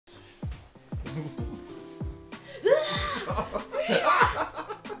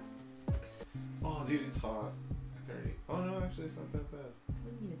Oh, dude, it's hot. Oh no, actually, it's not that bad. What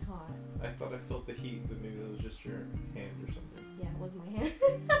do you mean it's hot? I thought I felt the heat, but maybe that was just your hand or something. Yeah, it was my hand.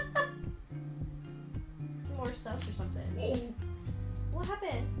 Some more stuff or something. Oh. What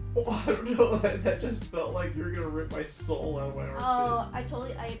happened? Oh, I don't know. That just felt like you were gonna rip my soul out of my armpit. Oh,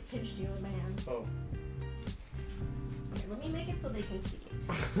 I pinched you with my hand. Oh. Here, let me make it so they can see.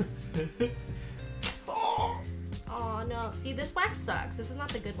 Oh. Oh no. See, this wax sucks. This is not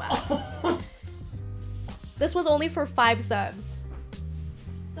the good wax. This was only for 5 subs.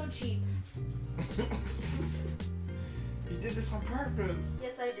 So cheap. You did this on purpose.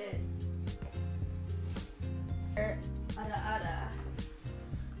 Yes, I did. Ada ada.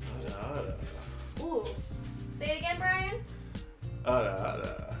 Ada ada. Ooh. Say it again, Brian. Ada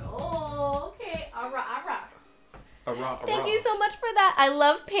ada. Oh, okay. Ara ara. Ara. Thank you so much for that. I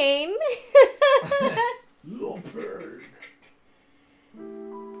love pain. Love pain.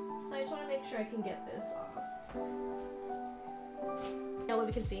 So I just want to make sure I can get this off. Now what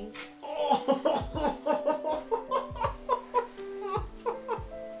we can see.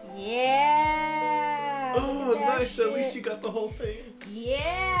 Yeah. Oh, nice. Shit. At least you got the whole thing.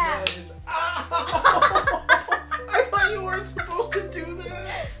 Yeah. Nice. Ow. I thought you weren't supposed to do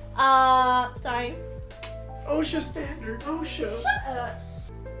that. Sorry. OSHA standard. OSHA. Shut up.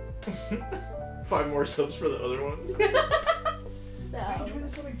 5 more subs for the other one. So. Are you doing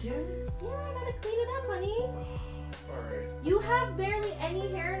this one again? Yeah, I gotta clean it up, honey. Alright. You have barely any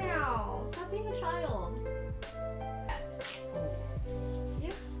hair now. Stop being a child. Yes.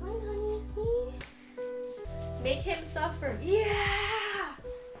 You're fine, honey. See? Make him suffer. Yeah!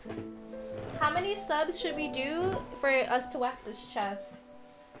 How many subs should we do for us to wax his chest?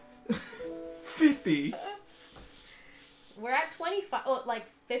 50. We're at 25. Oh, like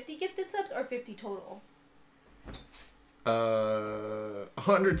 50 gifted subs or 50 total?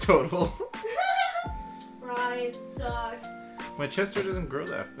 100 total. Brian sucks. My chest hair doesn't grow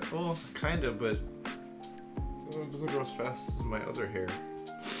that fast. Well, kind of, but it doesn't grow as fast as my other hair.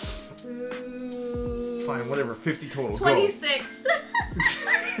 Ooh. Fine, whatever. 50 total. 26.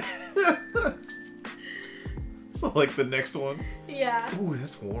 So, like the next one? Yeah. Ooh,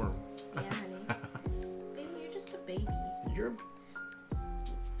 that's warm. Yeah, honey. Baby, you're just a baby. You're.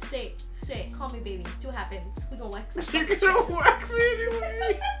 Say it. Call me baby. See what happens. We gonna wax that. You're gonna wax me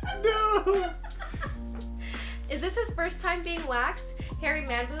anyway. No. Is this his first time being waxed? Hairy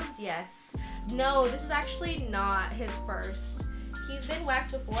man boobs? Yes. No, this is actually not his first. He's been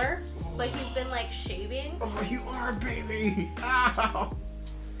waxed before, but he's been like shaving. Oh, you are a baby. Ow.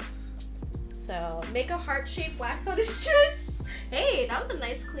 So make a heart-shaped wax on his chest. Hey, that was a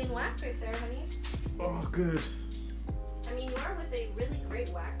nice clean wax right there, honey. Oh, good. I mean, you are with a really great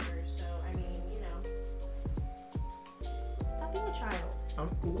waxer, so I mean, you know. Stop being a child.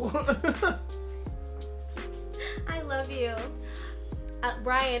 What? I love you.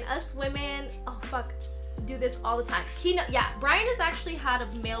 Brian, us women, oh fuck, do this all the time. Brian has actually had a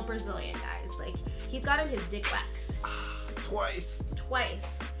male Brazilian, guys. Like, he's gotten his dick wax. Twice.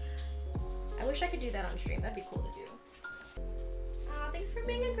 I wish I could do that on stream. That'd be cool to do. Aw, thanks for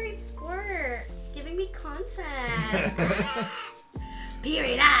being a great sport. Giving me content.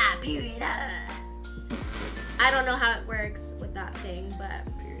 Period. I don't know how it works with that thing, but...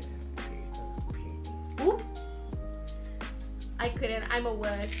 Oop. I couldn't. I'm a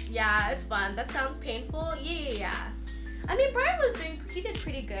wuss. Yeah, it's fun. That sounds painful. Yeah. I mean, Brian he did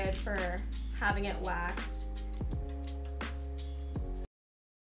pretty good for having it waxed.